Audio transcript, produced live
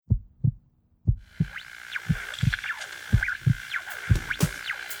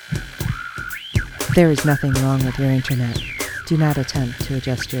There is nothing wrong with your internet. Do not attempt to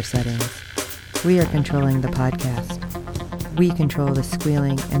adjust your settings. We are controlling the podcast. We control the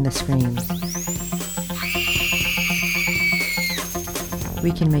squealing and the screams.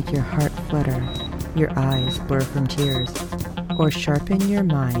 We can make your heart flutter, your eyes blur from tears, or sharpen your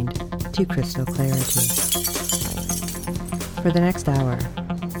mind to crystal clarity. For the next hour,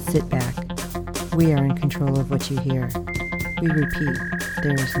 sit back. We are in control of what you hear. We repeat,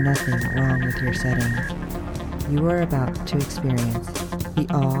 there is nothing wrong with your settings. You are about to experience the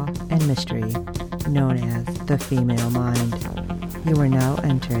awe and mystery known as the female mind. You are now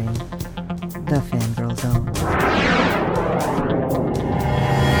entering the Fangirl Zone.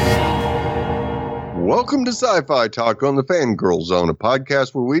 Welcome to Sci-Fi Talk on the Fangirl Zone, a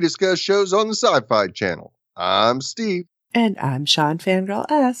podcast where we discuss shows on the Sci-Fi Channel. I'm Steve. And I'm Sean Fangirl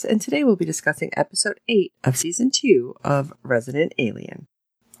S, and today we'll be discussing episode 8 of season 2 of Resident Alien.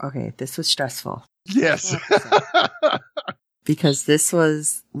 Okay, this was stressful. Yes. Because this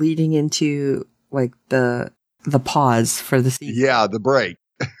was leading into, like, the pause for the season. Yeah, the break.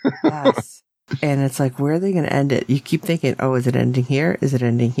 Yes. And it's like, where are they going to end it? You keep thinking, oh, is it ending here? Is it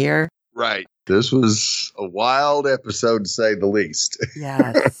ending here? Right. This was a wild episode, to say the least.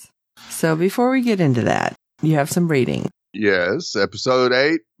 Yes. So before we get into that, you have some rating. Yes, episode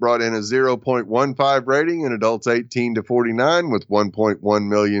 8 brought in a 0.15 rating in adults 18 to 49 with 1.1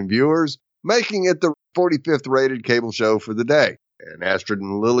 million viewers, making it the 45th rated cable show for the day. And Astrid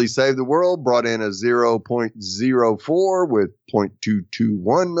and Lily Save the World brought in a 0.04 with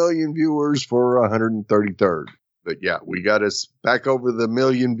 0.221 million viewers for 133rd. But yeah, we got us back over the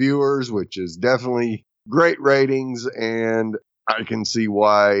million viewers, which is definitely great ratings, and I can see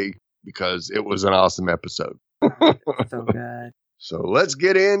why, because it was an awesome episode. So good. So let's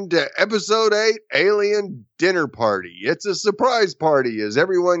get into episode 8, Alien Dinner Party. It's a surprise party as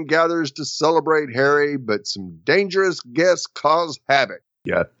everyone gathers to celebrate Harry, but some dangerous guests cause havoc.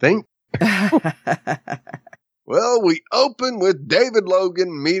 You think? Well, we open with David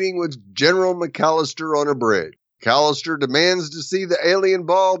Logan meeting with General McAllister on a bridge. McAllister demands to see the alien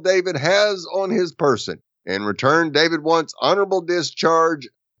ball David has on his person. In return, David wants honorable discharge,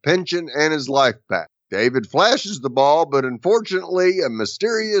 pension, and his life back. David flashes the ball, but unfortunately, a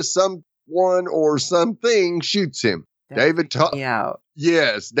mysterious someone or something shoots him. David topples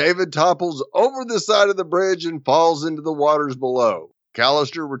over the side of the bridge and falls into the waters below.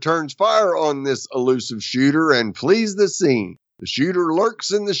 McAllister returns fire on this elusive shooter and flees the scene. The shooter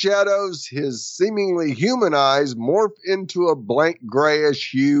lurks in the shadows. His seemingly human eyes morph into a blank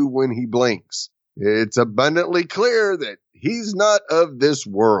grayish hue when he blinks. It's abundantly clear that he's not of this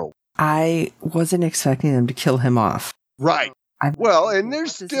world. I wasn't expecting them to kill him off. Right. Well, and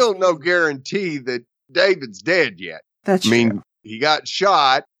there's still no guarantee that David's dead yet. That's true. I mean, he got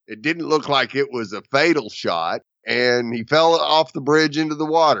shot. It didn't look like it was a fatal shot, and he fell off the bridge into the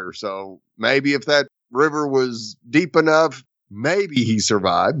water. So maybe if that river was deep enough, maybe he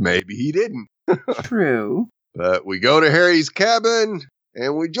survived. Maybe he didn't. True. But we go to Harry's cabin,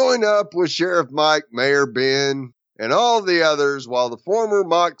 and we join up with Sheriff Mike, Mayor Ben, and all the others, while the former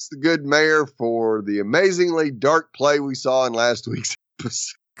mocks the good mayor for the amazingly dark play we saw in last week's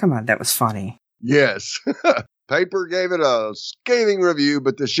episode. Come on, that was funny. Yes. Paper gave it a scathing review,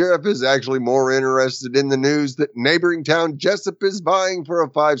 but the sheriff is actually more interested in the news that neighboring town Jessup is vying for a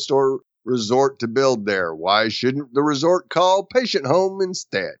 5-star resort to build there. Why shouldn't the resort call Patient Home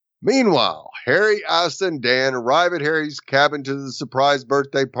instead? Meanwhile, Harry, Asta, and Dan arrive at Harry's cabin to the surprise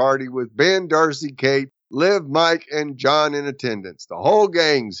birthday party with Ben, Darcy, Kate, Liv, Mike, and John in attendance. The whole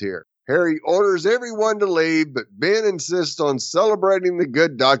gang's here. Harry orders everyone to leave, but Ben insists on celebrating the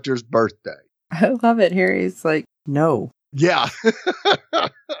good doctor's birthday. I love it. Harry's like, no. Yeah.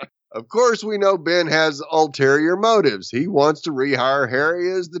 Of course, we know Ben has ulterior motives. He wants to rehire Harry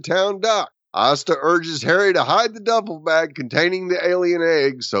as the town doc. Asta urges Harry to hide the duffel bag containing the alien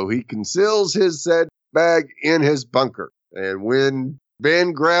egg, so he conceals his said bag in his bunker. And when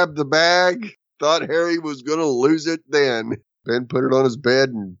Ben grabbed the bag, thought Harry was going to lose it then. Ben put it on his bed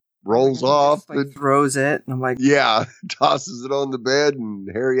and rolls off. Just, throws it. And I'm like, yeah, tosses it on the bed, and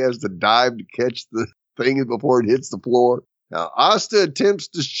Harry has to dive to catch the thing before it hits the floor. Now, Asta attempts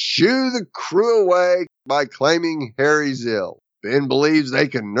to shoo the crew away by claiming Harry's ill. Ben believes they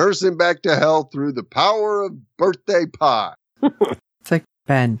can nurse him back to health through the power of birthday pie. It's like,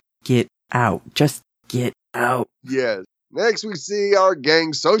 Ben, get out. Just get out. Yes. Next, we see our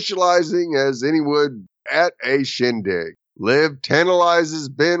gang socializing as any would at a shindig. Liv tantalizes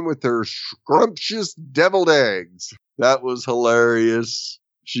Ben with her scrumptious deviled eggs. That was hilarious.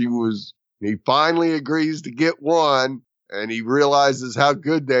 He finally agrees to get one, And he realizes how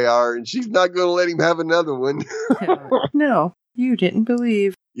good they are, and she's not going to let him have another one. No, you didn't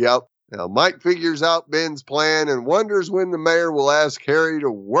believe. Yep. Now, Mike figures out Ben's plan and wonders when the mayor will ask Harry to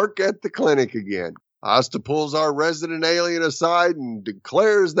work at the clinic again. Asta pulls our resident alien aside and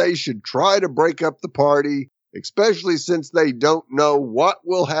declares they should try to break up the party, especially since they don't know what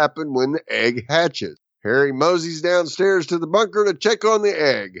will happen when the egg hatches. Harry moseys downstairs to the bunker to check on the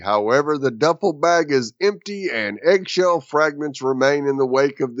egg. However, the duffel bag is empty and eggshell fragments remain in the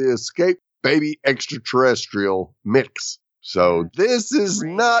wake of the escaped baby extraterrestrial mix. So this is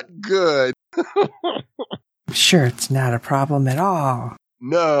not good. Sure, it's not a problem at all.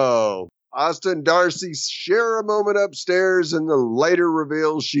 No. Asta and Darcy share a moment upstairs, and the later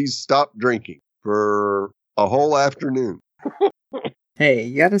reveals she's stopped drinking for a whole afternoon. Hey,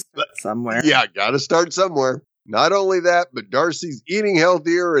 you gotta start somewhere. Yeah, gotta start somewhere. Not only that, but Darcy's eating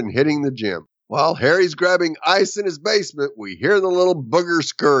healthier and hitting the gym. While Harry's grabbing ice in his basement, we hear the little booger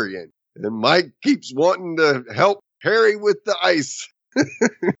scurrying. And Mike keeps wanting to help Harry with the ice.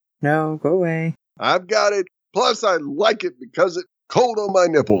 No, go away. I've got it. Plus, I like it because it's cold on my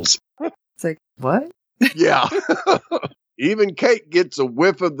nipples. It's like, what? Yeah. Even Kate gets a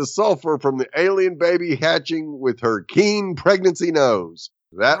whiff of the sulfur from the alien baby hatching with her keen pregnancy nose.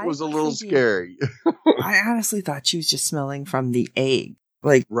 That was a little scary. I honestly thought she was just smelling from the egg.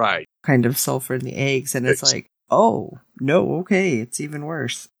 Like, right. Kind of sulfur in the eggs. And it's like, oh, no, okay, it's even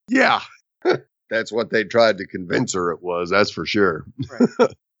worse. Yeah. That's what they tried to convince her it was, that's for sure.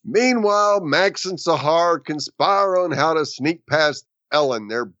 Right. Meanwhile, Max and Sahar conspire on how to sneak past Ellen,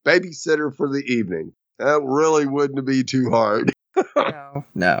 their babysitter for the evening. That really wouldn't be too hard.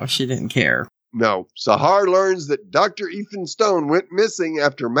 No, she didn't care. No. Sahar learns that Dr. Ethan Stone went missing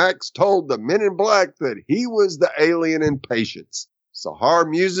after Max told the men in black that he was the alien in Patience. Sahar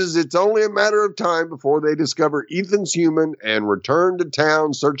muses it's only a matter of time before they discover Ethan's human and return to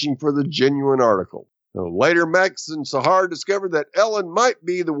town searching for the genuine article. Now, later, Max and Sahar discover that Ellen might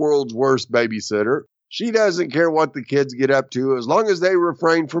be the world's worst babysitter. She doesn't care what the kids get up to as long as they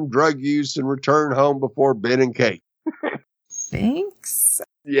refrain from drug use and return home before Ben and Kate. Thanks.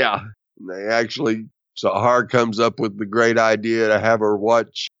 Yeah. Sahar comes up with the great idea to have her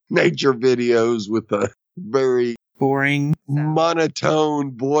watch nature videos with a very boring,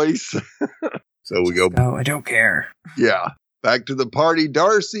 monotone voice. So we go. Oh, I don't care. Yeah. Back to the party,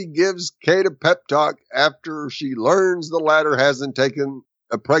 Darcy gives Kate a pep talk after she learns the latter hasn't taken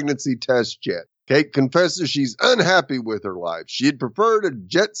a pregnancy test yet. Kate confesses she's unhappy with her life. She'd prefer to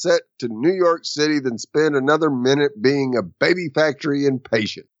jet set to New York City than spend another minute being a baby factory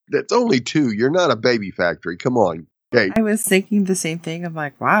impatient. That's only 2. You're not a baby factory. Come on, Kate. I was thinking the same thing. I'm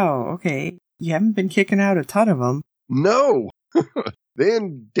like, wow, okay. You haven't been kicking out a ton of them. No.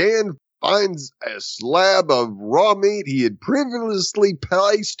 Then Dan finds a slab of raw meat he had previously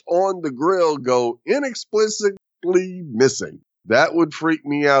placed on the grill go inexplicably missing. That would freak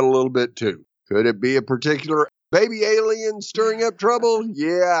me out a little bit too. Could it be a particular baby alien stirring up trouble?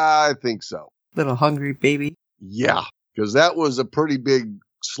 Yeah, I think so. Little hungry baby. Yeah, because that was a pretty big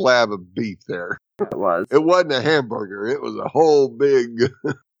slab of beef there. It was. It wasn't a hamburger. It was a whole big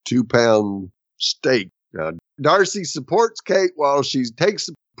 2-pound steak. Now, Darcy supports Kate while she takes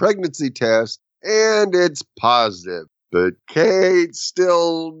a pregnancy test, and it's positive. But Kate's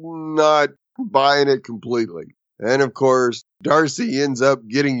still not buying it completely. And, of course, Darcy ends up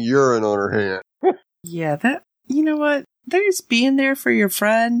getting urine on her hand. Yeah, you know what? There's being there for your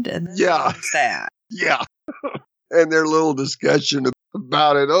friend, and then there's that. Yeah. And their little discussion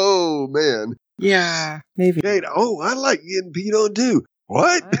about it. Oh, man. Yeah, maybe. Kate, I like getting peed on, too.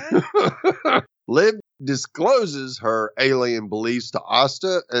 What? Liv discloses her alien beliefs to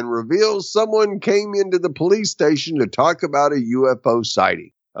Asta and reveals someone came into the police station to talk about a UFO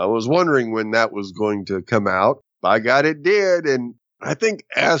sighting. I was wondering when that was going to come out. By God, it did, and I think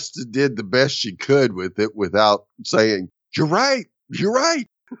Asta did the best she could with it without saying, you're right.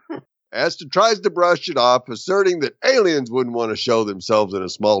 Asta tries to brush it off, asserting that aliens wouldn't want to show themselves in a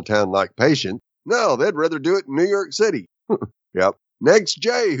small town like Patient. No, they'd rather do it in New York City. Yep. Next,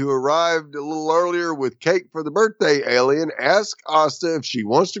 Jay, who arrived a little earlier with cake for the birthday alien, asks Asta if she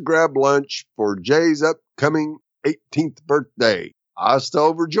wants to grab lunch for Jay's upcoming 18th birthday. Asta,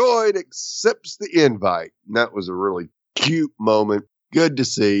 overjoyed, accepts the invite. And that was a really cute moment. Good to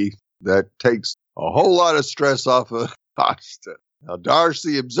see. That takes a whole lot of stress off of Asta. Now,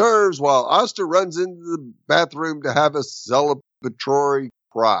 Darcy observes while Asta runs into the bathroom to have a celebratory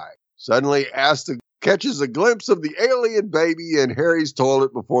cry. Suddenly, Asta catches a glimpse of the alien baby in Harry's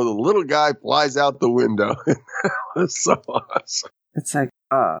toilet before the little guy flies out the window. That was so awesome. It's like,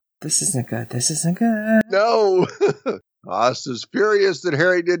 this isn't good. This isn't good. No. Asta's furious that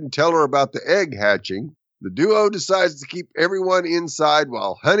Harry didn't tell her about the egg hatching. The duo decides to keep everyone inside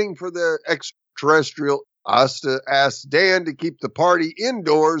while hunting for the extraterrestrial. Asta asks Dan to keep the party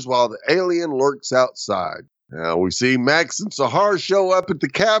indoors while the alien lurks outside. Now we see Max and Sahar show up at the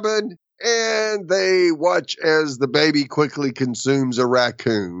cabin, and they watch as the baby quickly consumes a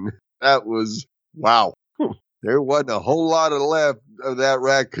raccoon. That was, wow. There wasn't a whole lot of left of that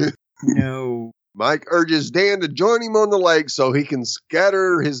raccoon. No. Mike urges Dan to join him on the lake so he can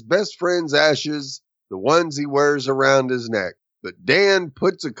scatter his best friend's ashes, the ones he wears around his neck. But Dan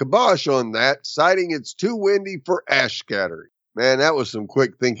puts a kibosh on that, citing it's too windy for ash scattering. Man, that was some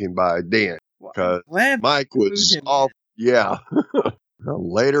quick thinking by Dan. Because Mike was off. Yeah.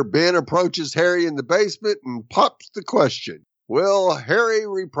 Well, later, Ben approaches Harry in the basement and pops the question. Will Harry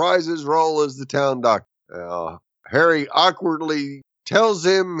reprise his role as the town doctor? Harry awkwardly tells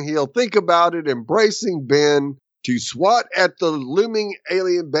him he'll think about it, embracing Ben to swat at the looming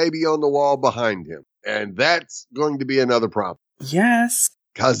alien baby on the wall behind him. And that's going to be another problem. Yes.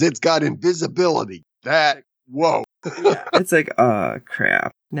 Because it's got invisibility. Whoa. Yeah, it's like, oh,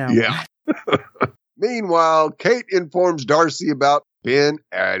 crap. Now. Yeah. Meanwhile, Kate informs Darcy about Ben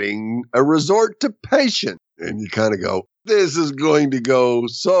adding a resort to Patient. And you kind of go, this is going to go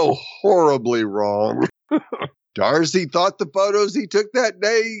so horribly wrong. Darcy thought the photos he took that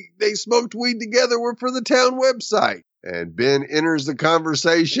day they smoked weed together were for the town website. And Ben enters the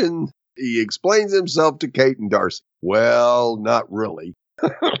conversation. He explains himself to Kate and Darcy. Well, not really.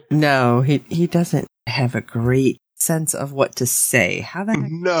 No, he doesn't have a great sense of what to say. How the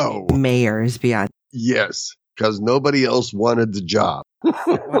heck No. mayor is beyond. Yes, because nobody else wanted the job.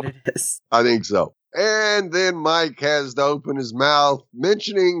 What it is. I think so. And then Mike has to open his mouth,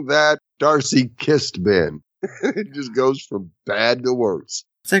 mentioning that Darcy kissed Ben. It just goes from bad to worse.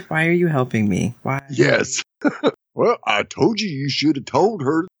 It's like, why are you helping me? Why? Yes. Well, I told you should have told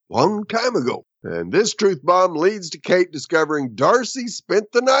her a long time ago. And this truth bomb leads to Kate discovering Darcy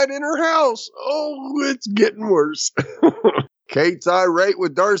spent the night in her house. Oh, it's getting worse. Kate's irate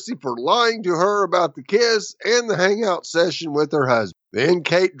with Darcy for lying to her about the kiss and the hangout session with her husband. Then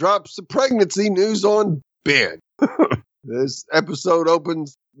Kate drops the pregnancy news on Ben. This episode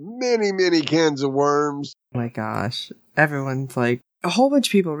opens many, many cans of worms. Oh my gosh. Everyone's like, a whole bunch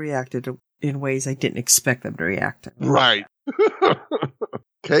of people reacted in ways I didn't expect them to react to. Right.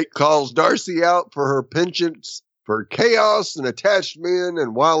 Kate calls Darcy out for her penchants for chaos and attached men,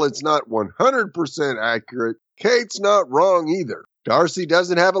 and while it's not 100% accurate, Kate's not wrong either. Darcy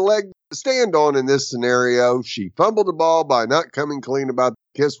doesn't have a leg to stand on in this scenario. She fumbled the ball by not coming clean about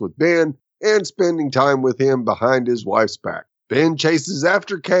the kiss with Ben and spending time with him behind his wife's back. Ben chases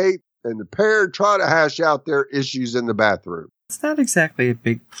after Kate, and the pair try to hash out their issues in the bathroom. It's not exactly a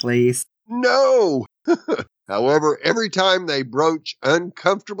big place. No! However, every time they broach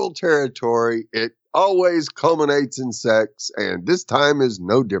uncomfortable territory, it always culminates in sex, and this time is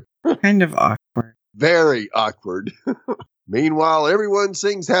no different. Kind of awkward. Very awkward. Meanwhile, everyone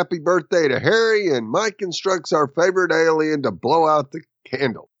sings happy birthday to Harry, and Mike instructs our favorite alien to blow out the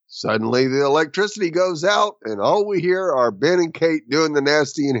candle. Suddenly, the electricity goes out, and all we hear are Ben and Kate doing the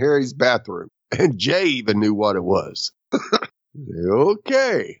nasty in Harry's bathroom. And Jay even knew what it was.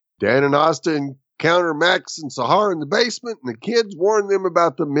 Okay. Dan and Asta encounter Max and Sahar in the basement, and the kids warn them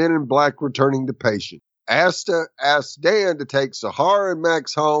about the men in black returning to Patient. Asta asks Dan to take Sahar and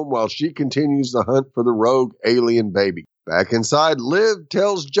Max home while she continues the hunt for the rogue alien baby. Back inside, Liv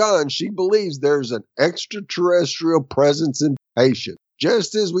tells John she believes there's an extraterrestrial presence in Patient,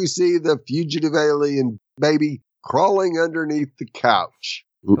 just as we see the fugitive alien baby crawling underneath the couch.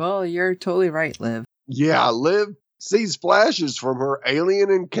 Well, you're totally right, Liv. Yeah, Liv sees flashes from her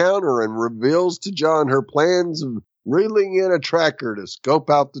alien encounter and reveals to John her plans of reeling in a tracker to scope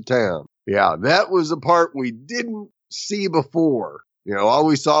out the town. Yeah, that was the part we didn't see before. You know, all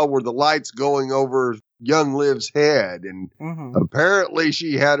we saw were the lights going over young Liv's head, and apparently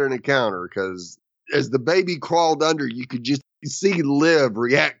she had an encounter, because as the baby crawled under, you could just see Liv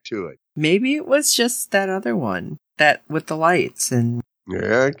react to it. Maybe it was just that other one, that with the lights, and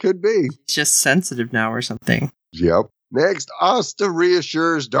yeah, it could be. It's just sensitive now or something. Yep. Next, Asta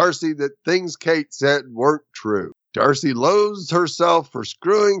reassures Darcy that things Kate said weren't true. Darcy loathes herself for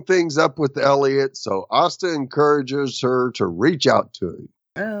screwing things up with Elliot, so Asta encourages her to reach out to him.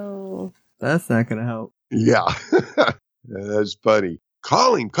 Well, that's not going to help. Yeah. That's funny.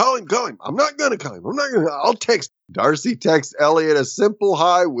 Call him. I'm not going to call him. I'll text. Darcy texts Elliot a simple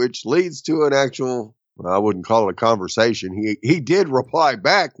hi, which leads to an actual, well, I wouldn't call it a conversation. He did reply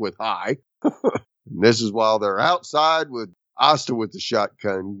back with hi. And this is while they're outside with Asta with the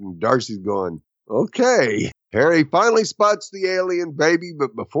shotgun. And Darcy's going, okay. Harry finally spots the alien baby,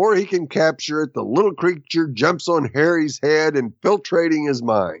 but before he can capture it, the little creature jumps on Harry's head, infiltrating his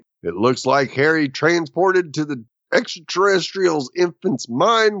mind. It looks like Harry transported to the extraterrestrial's infant's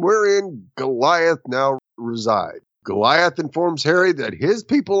mind, wherein Goliath now resides. Goliath informs Harry that his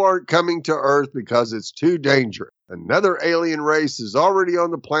people aren't coming to Earth because it's too dangerous. Another alien race is already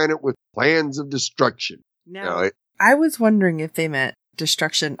on the planet with plans of destruction. Now, I was wondering if they meant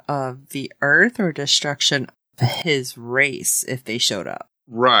destruction of the Earth or destruction of his race if they showed up.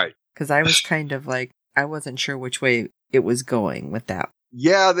 Right. Because I was kind of like, I wasn't sure which way it was going with that.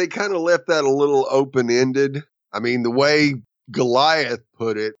 Yeah, they kind of left that a little open-ended. I mean, the way Goliath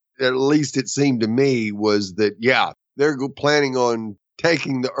put it, at least it seemed to me, was that, yeah, they're planning on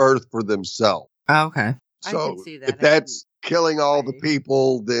taking the Earth for themselves. Oh, okay. So I can see that. if that's killing all the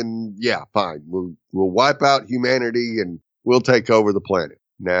people, then yeah, fine. We'll wipe out humanity and we'll take over the planet.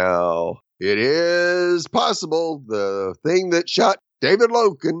 Now, it is possible the thing that shot David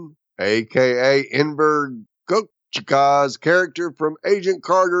Loken, a.k.a. Enver Gokchika's character from Agent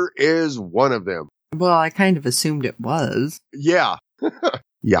Carter, is one of them. Well, I kind of assumed it was. Yeah.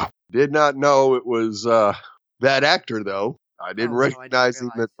 Yeah. Did not know it was that actor, though. I didn't recognize him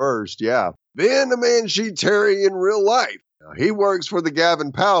at first. Yeah. Then the man shoots Harry in real life. Now, he works for the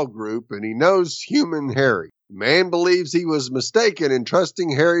Gavin Powell group, and he knows human Harry. The man believes he was mistaken in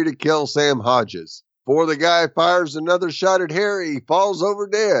trusting Harry to kill Sam Hodges. Before the guy fires another shot at Harry, he falls over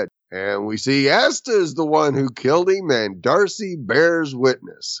dead. And we see Asta is the one who killed him, and Darcy bears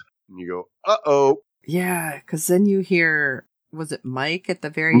witness. And you go, uh-oh. Yeah, because then you hear, was it Mike at the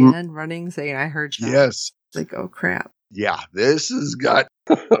very end running saying, I heard shots? Yes. It's like, oh, crap. Yeah, this has got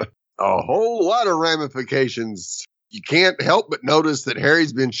a whole lot of ramifications. You can't help but notice that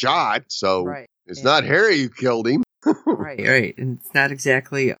Harry's been shot, so it's not Harry who killed him. Right. And it's not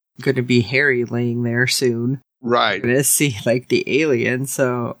exactly going to be Harry laying there soon. Right. We're going to see, like, the alien,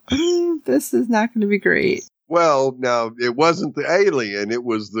 so this is not going to be great. Well, now, it wasn't the alien, it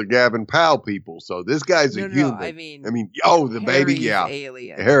was the Gavin Powell people, so this guy's a human. I mean, the baby, yeah.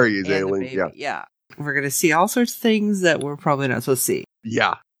 Alien. Harry is alien, yeah. We're going to see all sorts of things that we're probably not supposed to see.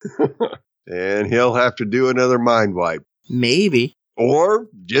 Yeah. And he'll have to do another mind wipe. Maybe. Or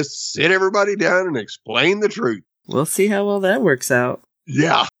just sit everybody down and explain the truth. We'll see how well that works out.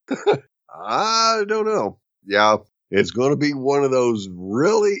 Yeah. I don't know. Yeah. It's going to be one of those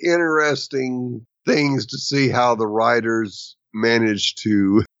really interesting things to see how the writers manage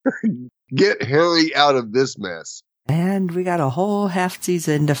to get Harry out of this mess. And we got a whole half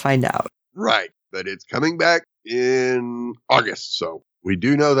season to find out. Right. But it's coming back in August, so we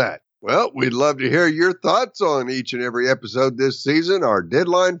do know that. Well, we'd love to hear your thoughts on each and every episode this season. Our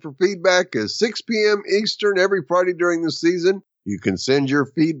deadline for feedback is 6 p.m. Eastern every Friday during the season. You can send your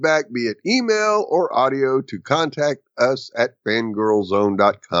feedback, be it email or audio, to contact us at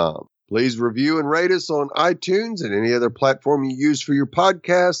fangirlzone.com. Please review and rate us on iTunes and any other platform you use for your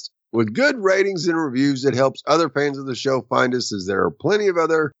podcast. With good ratings and reviews, it helps other fans of the show find us, as there are plenty of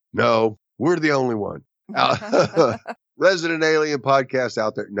other... No, we're the only one. Resident Alien podcast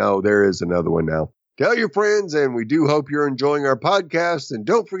out there. No, there is another one now. Tell your friends, and we do hope you're enjoying our podcast. And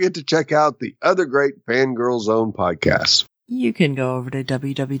don't forget to check out the other great Fangirl Zone podcasts. You can go over to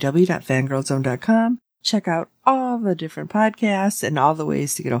www.fangirlzone.com, check out all the different podcasts and all the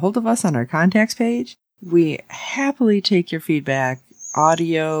ways to get a hold of us on our contacts page. We happily take your feedback,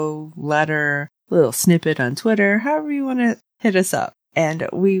 audio, letter, little snippet on Twitter, however you want to hit us up. And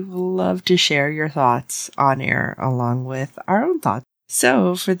we love to share your thoughts on air along with our own thoughts.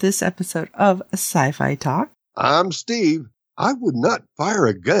 So for this episode of Sci-Fi Talk, I'm Steve. I would not fire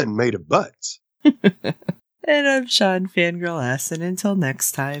a gun made of butts. And I'm Sean Fangirl S. And until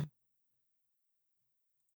next time.